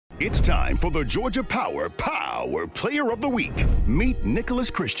It's time for the Georgia Power Player of the Week. Meet Nicholas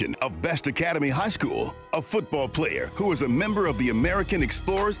Christian of Best Academy High School, a football player who is a member of the American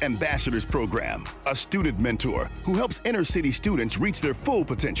Explorers Ambassadors Program, a student mentor who helps inner-city students reach their full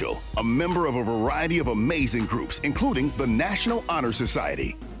potential, a member of a variety of amazing groups, including the National Honor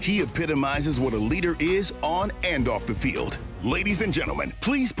Society. He epitomizes what a leader is on and off the field. Ladies and gentlemen,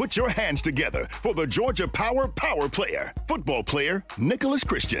 please put your hands together for the Georgia Power Player, football player Nicholas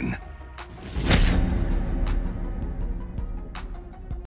Christian.